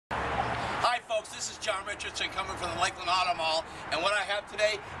folks, this is John Richardson coming from the Lakeland Auto Mall, and what I have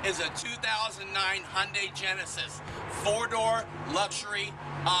today is a 2009 Hyundai Genesis 4-door luxury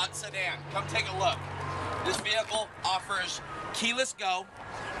sedan. Come take a look. This vehicle offers keyless go,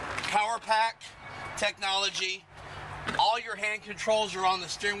 power pack technology. All your hand controls are on the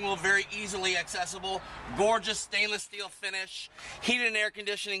steering wheel, very easily accessible. Gorgeous stainless steel finish, heated and air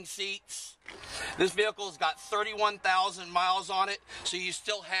conditioning seats. This vehicle's got 31,000 miles on it, so you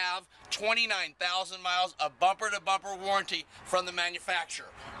still have 29,000 miles of bumper-to-bumper warranty from the manufacturer.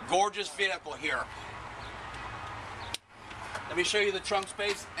 Gorgeous vehicle here. Let me show you the trunk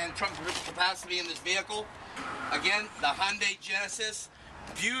space and trunk capacity in this vehicle. Again, the Hyundai Genesis.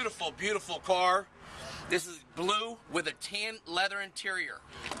 Beautiful, beautiful car. This is blue with a tan leather interior.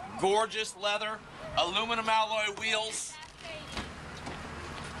 Gorgeous leather, aluminum alloy wheels.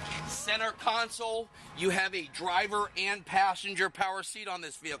 Center console. You have a driver and passenger power seat on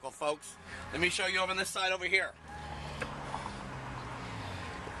this vehicle, folks. Let me show you over on this side over here.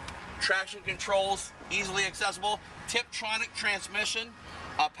 Traction controls, easily accessible. Tiptronic transmission,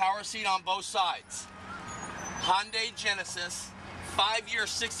 a power seat on both sides. Hyundai Genesis, 5-year,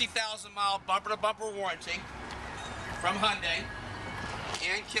 60,000 mile bumper-to-bumper warranty from Hyundai,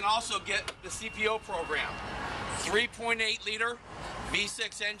 and can also get the CPO program. 3.8 liter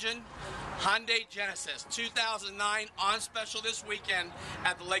V6 engine, Hyundai Genesis 2009, on special this weekend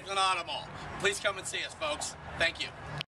at the Lakeland Auto Mall. Please come and see us, folks. Thank you.